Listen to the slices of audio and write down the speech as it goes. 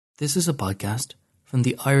This is a podcast from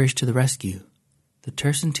the Irish to the Rescue, the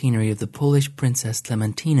tercentenary of the Polish Princess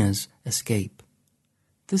Klementina's escape.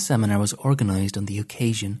 This seminar was organised on the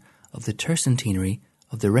occasion of the tercentenary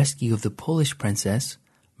of the rescue of the Polish princess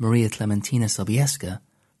Maria Klementina Sobieska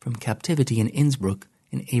from captivity in Innsbruck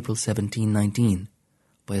in April 1719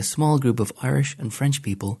 by a small group of Irish and French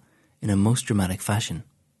people in a most dramatic fashion.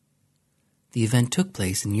 The event took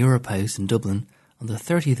place in Europe House in Dublin on the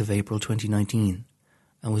 30th of April 2019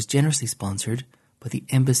 and was generously sponsored by the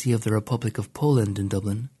Embassy of the Republic of Poland in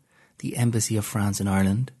Dublin, the Embassy of France in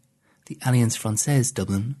Ireland, the Alliance Française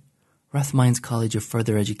Dublin, Rathmines College of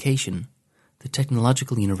Further Education, the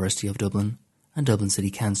Technological University of Dublin, and Dublin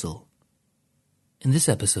City Council. In this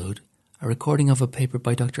episode, a recording of a paper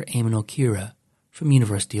by Dr. Eamon O'Kira from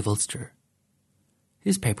University of Ulster.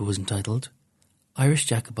 His paper was entitled Irish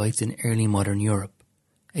Jacobites in Early Modern Europe,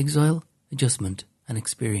 Exile, Adjustment and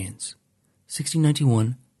Experience,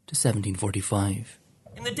 1691 to 1745.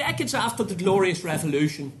 In the decades after the Glorious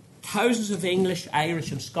Revolution, thousands of English,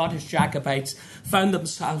 Irish and Scottish Jacobites found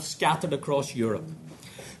themselves scattered across Europe.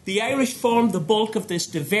 The Irish formed the bulk of this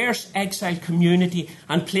diverse exiled community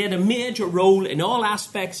and played a major role in all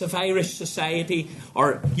aspects of Irish society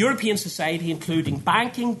or European society, including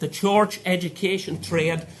banking, the church, education,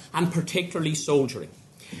 trade and particularly soldiering.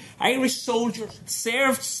 Irish soldiers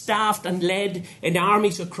served, staffed and led in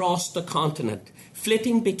armies across the continent,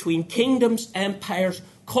 flitting between kingdoms, empires,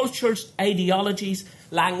 cultures, ideologies,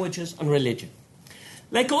 languages and religion.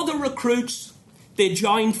 Like other recruits, they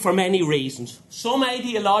joined for many reasons, some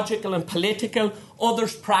ideological and political,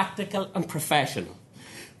 others practical and professional.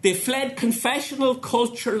 They fled confessional,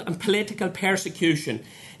 cultural and political persecution,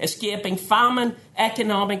 escaping famine,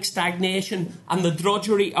 economic stagnation and the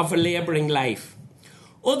drudgery of a labouring life.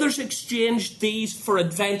 Others exchanged these for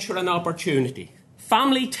adventure and opportunity.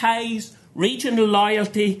 Family ties, regional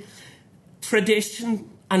loyalty, tradition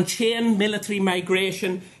and chain military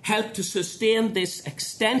migration helped to sustain this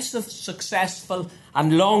extensive, successful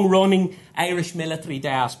and long-running Irish military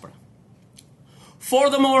diaspora.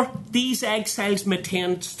 Furthermore, these exiles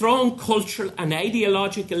maintained strong cultural and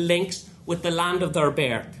ideological links with the land of their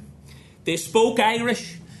birth. They spoke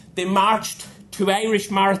Irish, they marched to Irish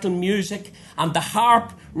marital music, and the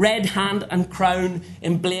harp, red hand and crown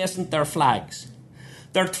emblazoned their flags.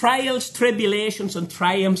 Their trials, tribulations and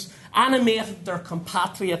triumphs animated their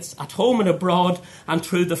compatriots at home and abroad and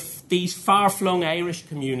through these far-flung Irish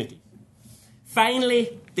communities.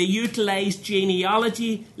 Finally, they utilised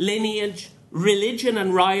genealogy, lineage, religion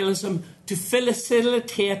and royalism to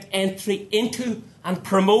facilitate entry into and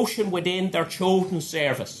promotion within their chosen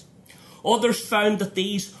service. Others found that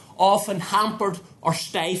these often hampered or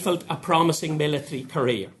stifled a promising military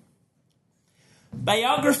career.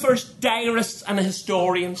 Biographers, diarists and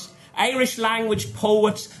historians, Irish language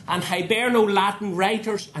poets and Hiberno-Latin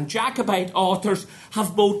writers and Jacobite authors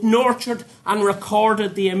have both nurtured and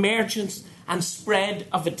recorded the emergence and spread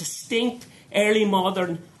of a distinct early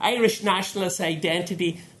modern Irish nationalist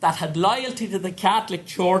identity that had loyalty to the Catholic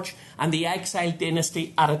Church and the exiled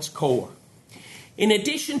dynasty at its core. In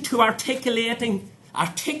addition to articulating,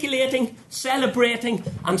 celebrating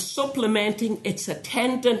and supplementing its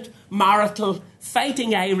attendant marital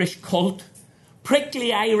fighting Irish cult,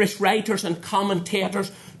 prickly Irish writers and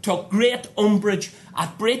commentators took great umbrage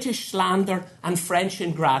at British slander and French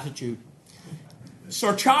ingratitude.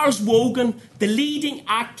 Sir Charles Wogan, the leading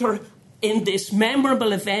actor in this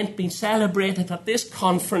memorable event being celebrated at this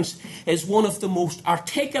conference, is one of the most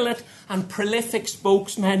articulate and prolific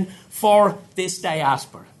spokesmen for this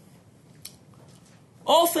diaspora.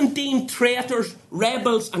 Often deemed traitors,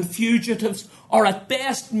 rebels and fugitives, or at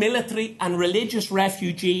best military and religious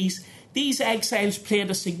refugees, these exiles played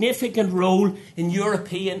a significant role in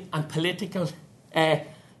European and political and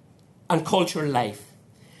cultural life.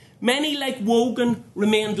 Many, like Wogan,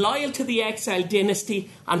 remained loyal to the exiled dynasty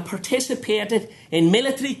and participated in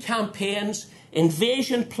military campaigns,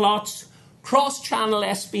 invasion plots, cross-channel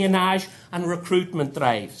espionage and recruitment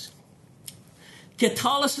drives.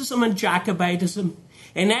 Catholicism and Jacobitism,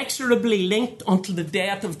 inexorably linked until the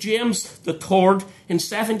death of James III in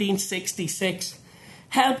 1766,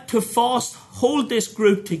 helped to hold this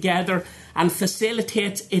group together and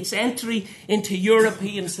facilitates its entry into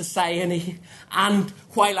European society, and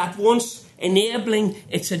while at once enabling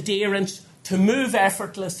its adherents to move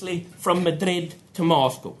effortlessly from Madrid to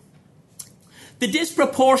Moscow. The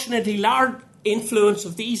disproportionately large influence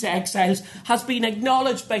of these exiles has been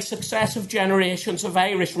acknowledged by successive generations of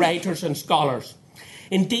Irish writers and scholars.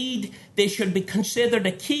 Indeed, they should be considered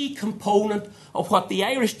a key component of what the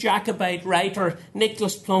Irish Jacobite writer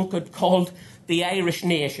Nicholas Plunkett called the Irish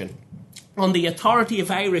nation, on the authority of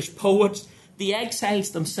Irish poets, the exiles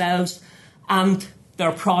themselves, and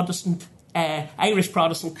their Irish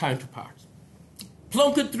Protestant counterparts.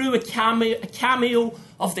 Plunkett drew a cameo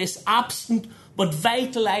of this absent but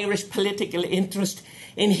vital Irish political interest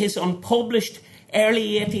in his unpublished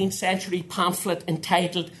early 18th century pamphlet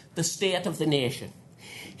entitled The State of the Nation.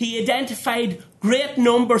 He identified great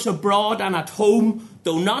numbers abroad and at home,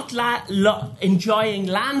 though not enjoying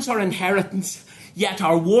lands or inheritance, yet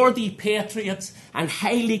are worthy patriots and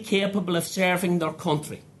highly capable of serving their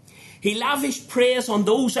country. He lavished praise on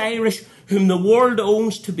those Irish whom the world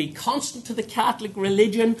owns to be constant to the Catholic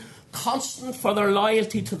religion, constant for their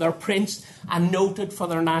loyalty to their prince, and noted for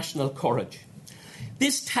their national courage.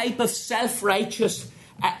 This type of self-righteous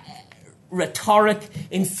rhetoric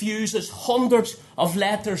infuses hundreds of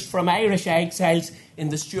letters from Irish exiles in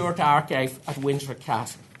the Stuart Archive at Windsor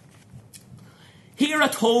Castle. Here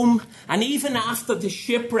at home, and even after the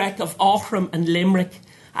shipwreck of Aughrim and Limerick,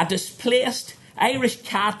 a displaced Irish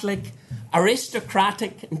Catholic,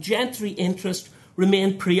 aristocratic and gentry interest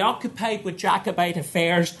remained preoccupied with Jacobite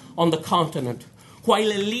affairs on the continent,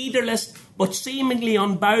 while a leaderless but seemingly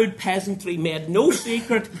unbowed peasantry made no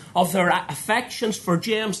secret of their affections for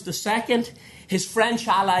James II, his French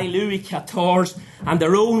ally Louis XIV, and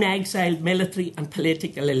their own exiled military and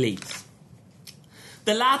political elites.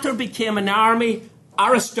 The latter became an army,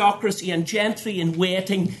 aristocracy and gentry in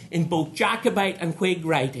waiting in both Jacobite and Whig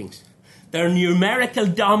writings, their numerical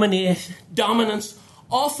dominance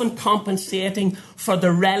often compensating for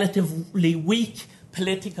the relatively weak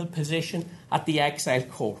political position at the exile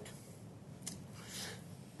court.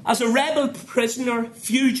 As a rebel prisoner,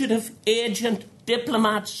 fugitive, agent,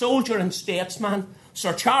 diplomat, soldier and statesman,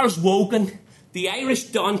 Sir Charles Wogan, the Irish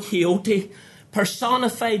Don Quixote,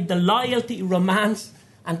 personified the loyalty, romance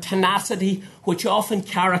and tenacity which often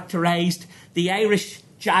characterised the Irish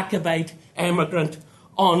Jacobite emigrant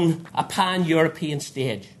on a pan-European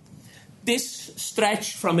stage. This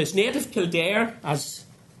stretched from his native Kildare, as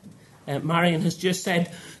Marion has just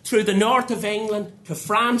said, through the north of England to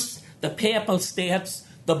France, the Papal States,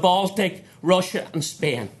 the Baltic, Russia and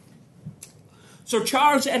Spain. Sir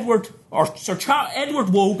Edward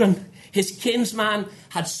Wogan, his kinsman,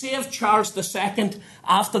 had saved Charles II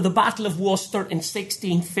after the Battle of Worcester in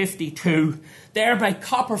 1652, thereby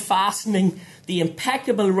copper-fastening the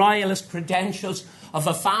impeccable royalist credentials of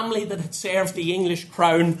a family that had served the English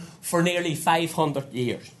crown for nearly 500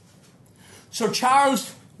 years. Sir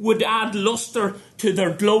Charles would add lustre to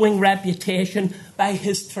their glowing reputation by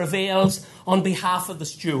his travails on behalf of the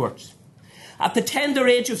Stuarts. At the tender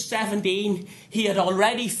age of 17, he had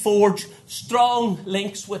already forged strong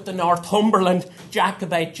links with the Northumberland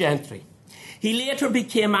Jacobite gentry. He later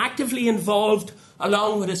became actively involved,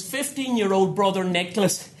 along with his 15-year-old brother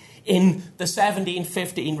Nicholas, in the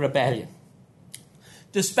 1715 rebellion.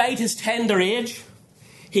 Despite his tender age,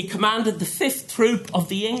 he commanded the 5th Troop of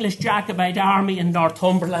the English Jacobite army in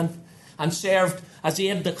Northumberland and served as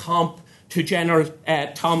aide-de-camp to General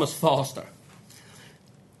Thomas Foster.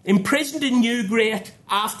 Imprisoned in Newgate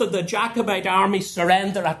after the Jacobite army's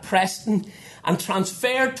surrender at Preston and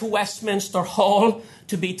transferred to Westminster Hall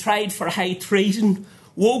to be tried for high treason,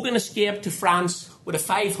 Wogan escaped to France with a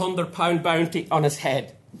 £500 bounty on his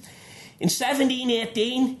head. In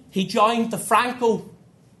 1718, he joined the Franco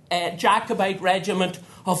Jacobite regiment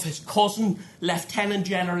of his cousin, Lieutenant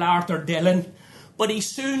General Arthur Dillon, but he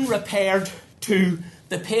soon repaired to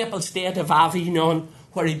the Papal State of Avignon,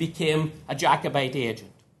 where he became a Jacobite agent.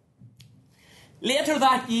 Later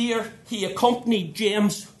that year, he accompanied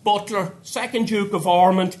James Butler, 2nd Duke of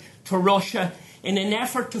Ormond, to Russia in an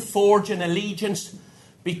effort to forge an allegiance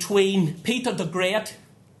between Peter the Great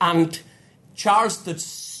and Charles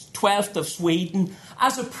XII of Sweden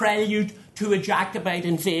as a prelude to a Jacobite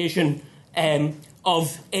invasion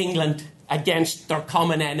of England against their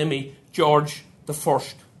common enemy, George I.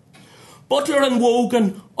 Butler and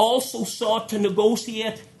Wogan also sought to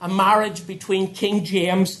negotiate a marriage between King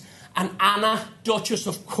James and Anna, Duchess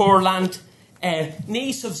of Courland,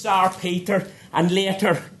 niece of Tsar Peter, and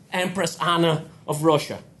later Empress Anna of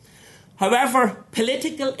Russia. However,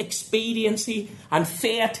 political expediency and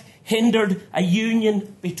fate hindered a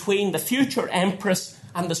union between the future empress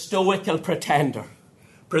and the stoical pretender.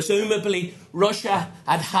 Presumably, Russia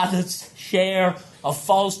had had its share of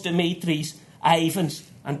false Dimitris, Ivans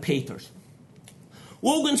and Peters.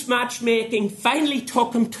 Wogan's matchmaking finally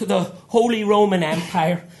took him to the Holy Roman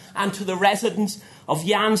Empire and to the residence of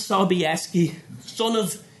Jan Sobieski, son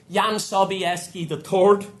of Jan Sobieski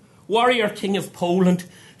III, warrior king of Poland,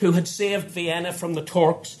 who had saved Vienna from the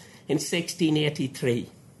Turks in 1683.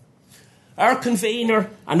 Our convener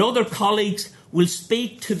and other colleagues will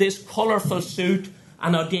speak to this colourful suit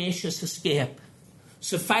and audacious escape.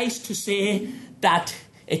 Suffice to say that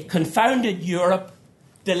it confounded Europe,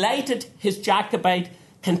 delighted his Jacobite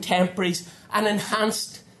contemporaries, and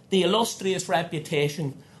enhanced the illustrious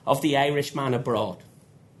reputation of the Irishman abroad.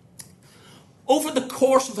 Over the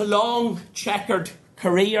course of a long, chequered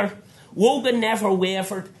career, Wogan never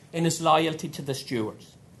wavered in his loyalty to the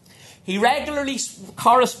Stuarts. He regularly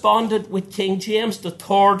corresponded with King James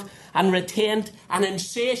III and retained an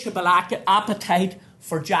insatiable appetite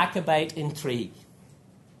for Jacobite intrigue.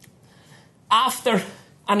 After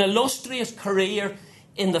an illustrious career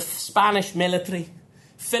in the Spanish military,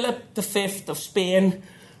 Philip V of Spain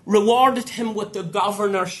rewarded him with the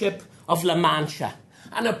governorship of La Mancha,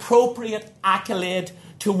 an appropriate accolade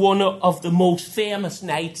to one of the most famous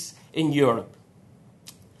knights in Europe.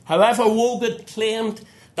 However, Wogan claimed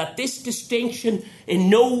that this distinction in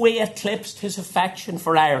no way eclipsed his affection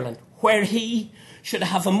for Ireland, where he should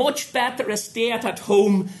have a much better estate at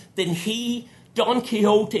home than he, Don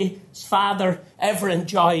Quixote's father, ever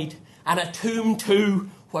enjoyed, and a tomb too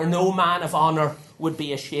where no man of honour would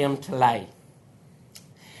be ashamed to lie.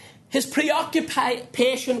 His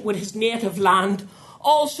preoccupation with his native land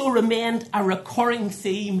also remained a recurring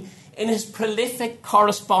theme in his prolific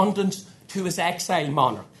correspondence to his exiled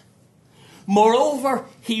monarch. Moreover,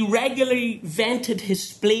 he regularly vented his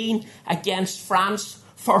spleen against France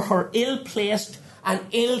for her ill-placed and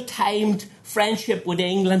ill-timed friendship with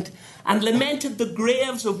England, and lamented the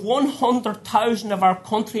graves of 100,000 of our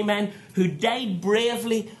countrymen who died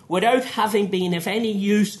bravely without having been of any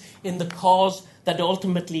use in the cause that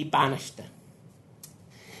ultimately banished them.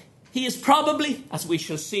 He is probably, as we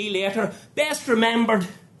shall see later, best remembered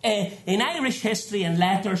in Irish history and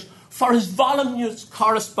letters for his voluminous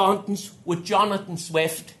correspondence with Jonathan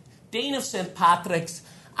Swift, Dean of St. Patrick's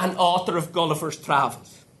and author of Gulliver's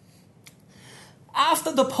Travels.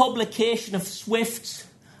 After the publication of Swift's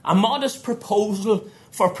a modest proposal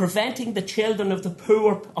for preventing the children of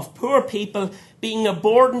poor people being a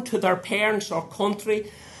burden to their parents or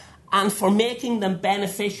country, and for making them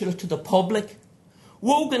beneficial to the public,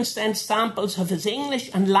 Wogan sent samples of his English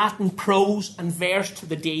and Latin prose and verse to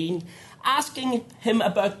the Dean, asking him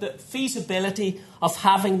about the feasibility of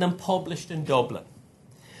having them published in Dublin.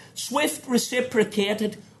 Swift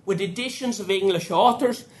reciprocated with editions of English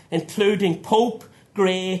authors, including Pope,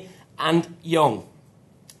 Gray and Young.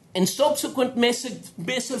 In subsequent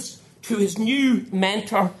missives to his new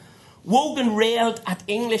mentor, Wogan railed at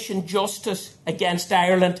English injustice against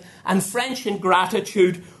Ireland and French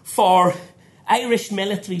ingratitude for Irish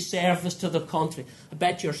military service to the country. I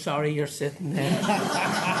bet you're sorry you're sitting there.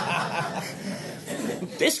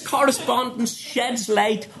 This correspondence sheds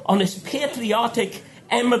light on his patriotic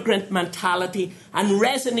immigrant mentality and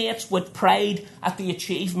resonates with pride at the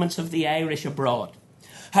achievements of the Irish abroad.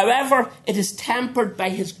 However, it is tempered by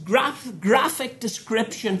his graphic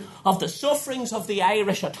description of the sufferings of the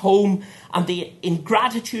Irish at home and the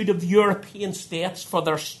ingratitude of European states for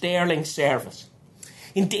their sterling service.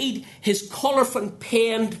 Indeed, his colourful,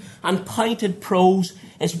 pained and pointed prose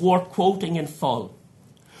is worth quoting in full.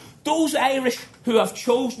 Those Irish who have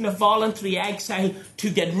chosen a voluntary exile to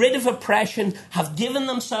get rid of oppression have given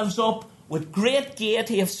themselves up with great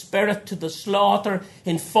gaiety of spirit to the slaughter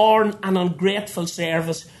in foreign and ungrateful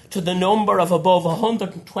service, to the number of above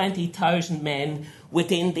 120,000 men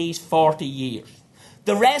within these 40 years.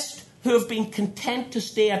 The rest, who have been content to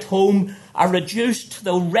stay at home, are reduced to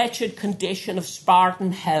the wretched condition of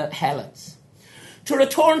Spartan helots. To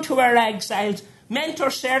return to our exiles, Mentor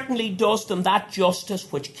certainly does them that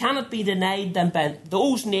justice which cannot be denied them by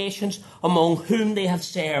those nations among whom they have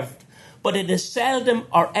served, but it is seldom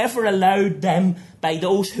or ever allowed them by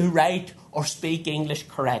those who write or speak English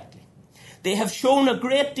correctly. They have shown a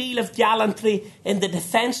great deal of gallantry in the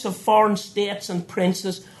defence of foreign states and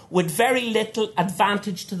princes, with very little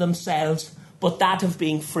advantage to themselves but that of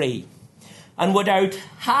being free, and without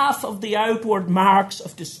half of the outward marks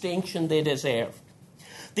of distinction they deserve.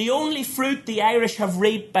 The only fruit the Irish have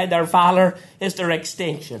reaped by their valour is their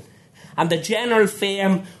extinction, and the general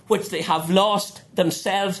fame which they have lost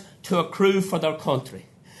themselves to accrue for their country.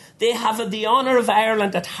 They have the honour of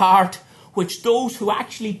Ireland at heart, which those who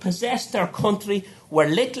actually possessed their country were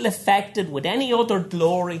little affected with any other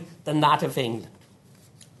glory than that of England.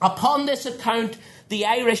 Upon this account, the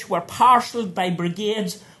Irish were parcelled by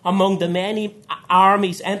brigades among the many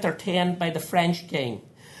armies entertained by the French king.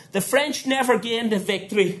 The French never gained a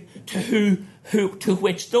victory to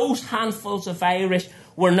which those handfuls of Irish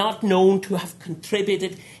were not known to have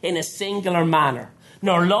contributed in a singular manner,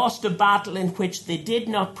 nor lost a battle in which they did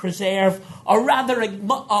not preserve, or rather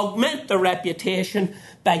augment their reputation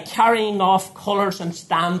by carrying off colours and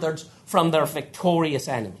standards from their victorious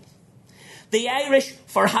enemies. The Irish,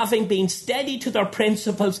 for having been steady to their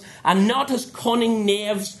principles and not as cunning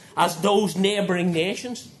knaves as those neighbouring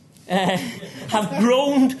nations, have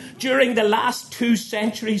groaned during the last 2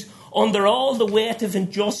 centuries under all the weight of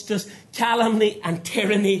injustice, calumny and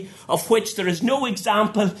tyranny, of which there is no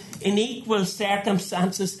example in equal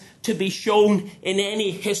circumstances to be shown in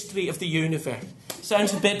any history of the universe.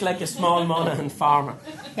 Sounds a bit like a small Monaghan farmer.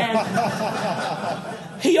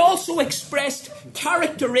 He also expressed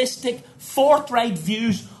characteristic, forthright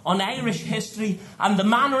views on Irish history and the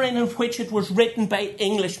manner in which it was written by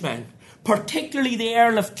Englishmen, particularly the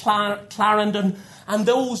Earl of Clarendon and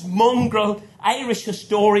those mongrel Irish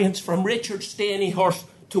historians from Richard Stanihurst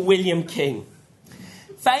to William King.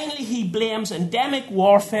 Finally, he blames endemic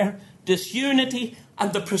warfare, disunity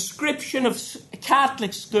and the proscription of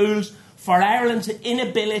Catholic schools for Ireland's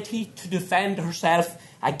inability to defend herself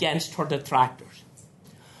against her detractors.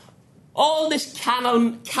 All this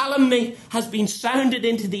calumny has been sounded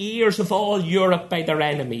into the ears of all Europe by their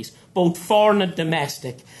enemies, both foreign and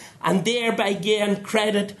domestic, and thereby gain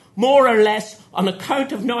credit more or less on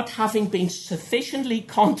account of not having been sufficiently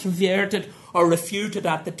controverted or refuted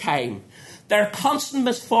at the time. Their constant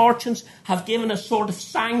misfortunes have given a sort of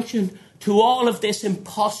sanction to all of this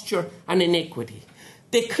imposture and iniquity.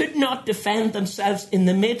 They could not defend themselves in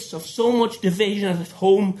the midst of so much division at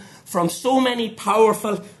home from so many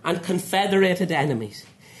powerful and confederated enemies.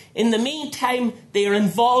 In the meantime, they are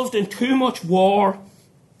involved in too much war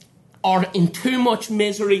or in too much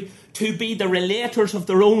misery to be the relators of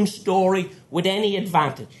their own story with any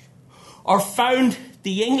advantage, or found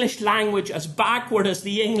the English language as backward as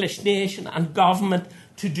the English nation and government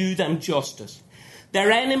to do them justice.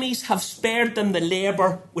 Their enemies have spared them the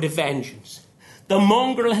labour with a vengeance. The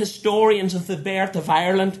mongrel historians of the birth of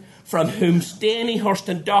Ireland, from whom Stanihurst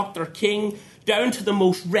and Dr. King, down to the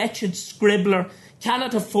most wretched scribbler,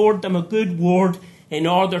 cannot afford them a good word in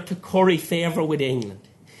order to curry favour with England.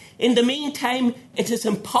 In the meantime, it is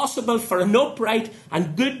impossible for an upright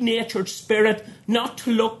and good-natured spirit not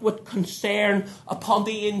to look with concern upon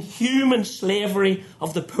the inhuman slavery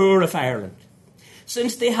of the poor of Ireland.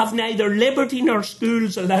 Since they have neither liberty nor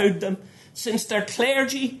schools allowed them, since their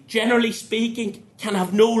clergy, generally speaking, can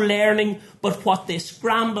have no learning but what they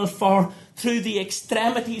scramble for through the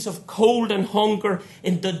extremities of cold and hunger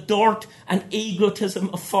in the dirt and egotism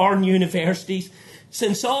of foreign universities,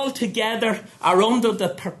 since altogether are under the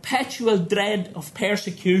perpetual dread of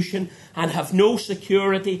persecution and have no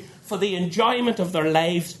security for the enjoyment of their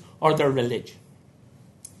lives or their religion.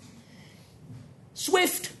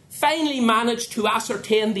 Swift finally managed to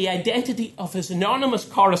ascertain the identity of his anonymous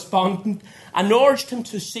correspondent and urged him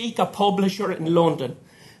to seek a publisher in London,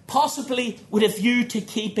 possibly with a view to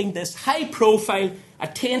keeping this high-profile,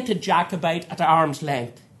 attainted Jacobite at arm's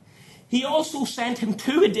length. He also sent him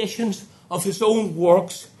 2 editions of his own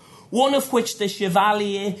works, one of which the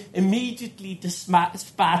Chevalier immediately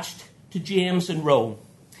dispatched to James in Rome.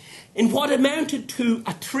 In what amounted to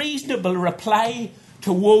a treasonable reply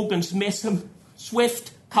to Wogan's missive,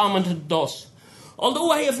 Swift commented thus: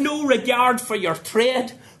 "Although I have no regard for your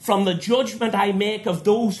trade, from the judgment I make of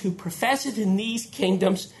those who profess it in these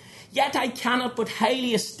kingdoms, yet I cannot but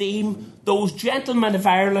highly esteem those gentlemen of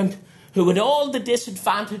Ireland who, with all the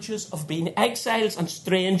disadvantages of being exiles and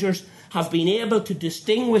strangers, have been able to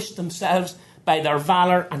distinguish themselves by their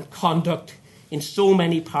valour and conduct in so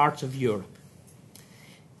many parts of Europe."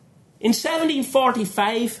 In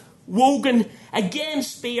 1745, Wogan again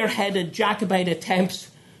spearheaded Jacobite attempts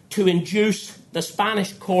to induce the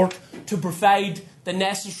Spanish court to provide the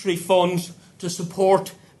necessary funds to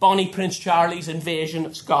support Bonnie Prince Charlie's invasion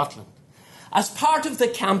of Scotland. As part of the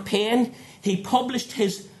campaign, he published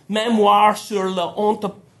his Memoir sur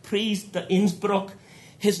l'entreprise d'Innsbruck,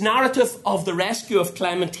 his narrative of the rescue of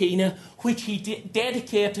Clementina, which he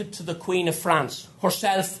dedicated to the Queen of France,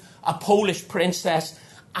 herself a Polish princess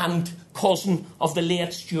and cousin of the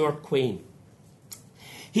late Stuart Queen.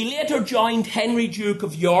 He later joined Henry, Duke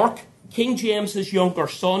of York, King James's younger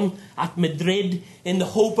son, at Madrid in the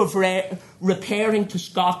hope of repairing to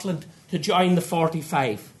Scotland to join the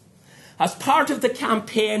 45. As part of the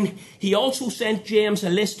campaign, he also sent James a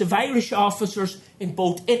list of Irish officers in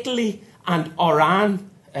both Italy and Oran,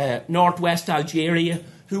 northwest Algeria,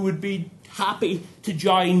 who would be happy to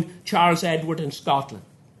join Charles Edward in Scotland.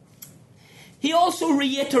 He also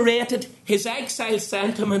reiterated his exile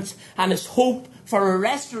sentiments and his hope for a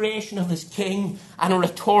restoration of his king and a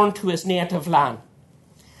return to his native land.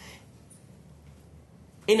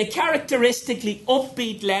 In a characteristically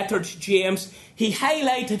upbeat letter to James, he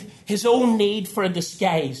highlighted his own need for a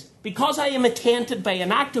disguise. Because I am attainted by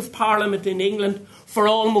an Act of Parliament in England for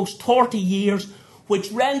almost 30 years,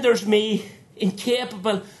 which renders me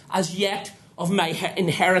incapable as yet of my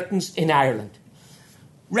inheritance in Ireland.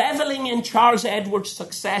 Revelling in Charles Edward's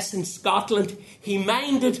success in Scotland, he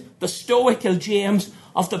minded the stoical James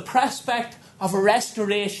of the prospect of a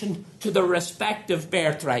restoration to their respective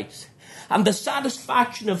birthrights, and the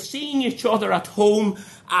satisfaction of seeing each other at home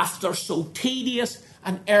after so tedious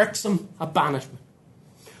and irksome a banishment.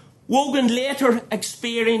 Wogan later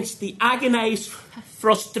experienced the agonised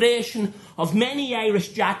frustration of many Irish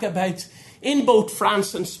Jacobites in both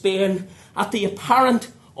France and Spain at the apparent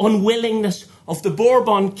unwillingness of the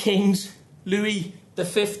Bourbon kings, Louis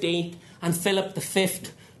XV and Philip V,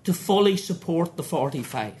 to fully support the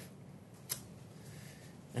 45.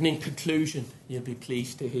 And in conclusion, you'll be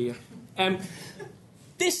pleased to hear,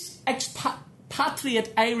 this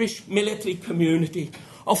expatriate Irish military community,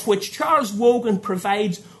 of which Charles Wogan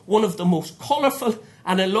provides one of the most colourful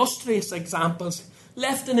and illustrious examples,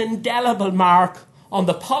 left an indelible mark on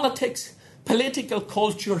the politics, political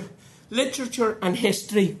culture, literature and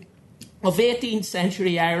history of 18th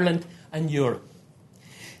century Ireland and Europe.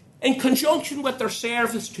 In conjunction with their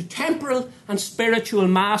service to temporal and spiritual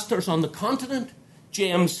masters on the continent,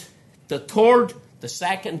 James III, the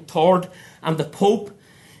Second, Third and the Pope,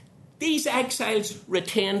 these exiles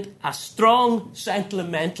retained a strong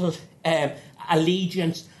sentimental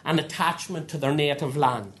allegiance and attachment to their native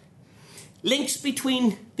land. Links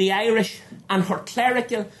between the Irish and her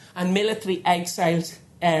clerical and military exiles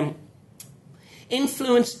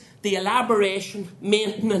influenced the elaboration,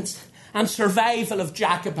 maintenance and survival of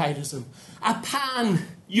Jacobitism, a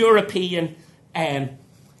pan-European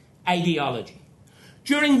ideology.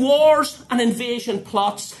 During wars and invasion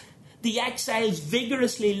plots, the exiles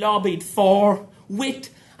vigorously lobbied for, with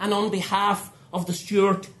and on behalf of the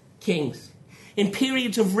Stuart kings. In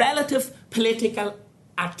periods of relative political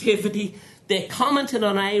activity, they commented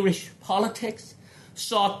on Irish politics,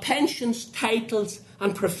 sought pensions, titles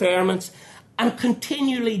and preferments, and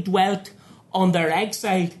continually dwelt on their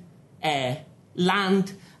exiled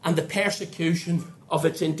land and the persecution of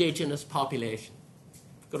its indigenous population.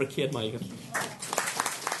 Got a kid, Michael.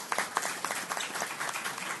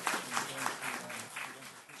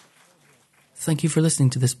 Thank you for listening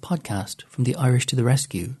to this podcast from the Irish to the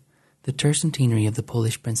Rescue, the tercentenary of the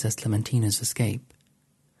Polish Princess Clementina's escape.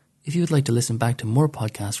 If you would like to listen back to more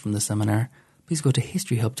podcasts from the seminar, please go to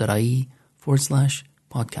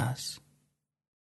historyhub.ie/podcasts.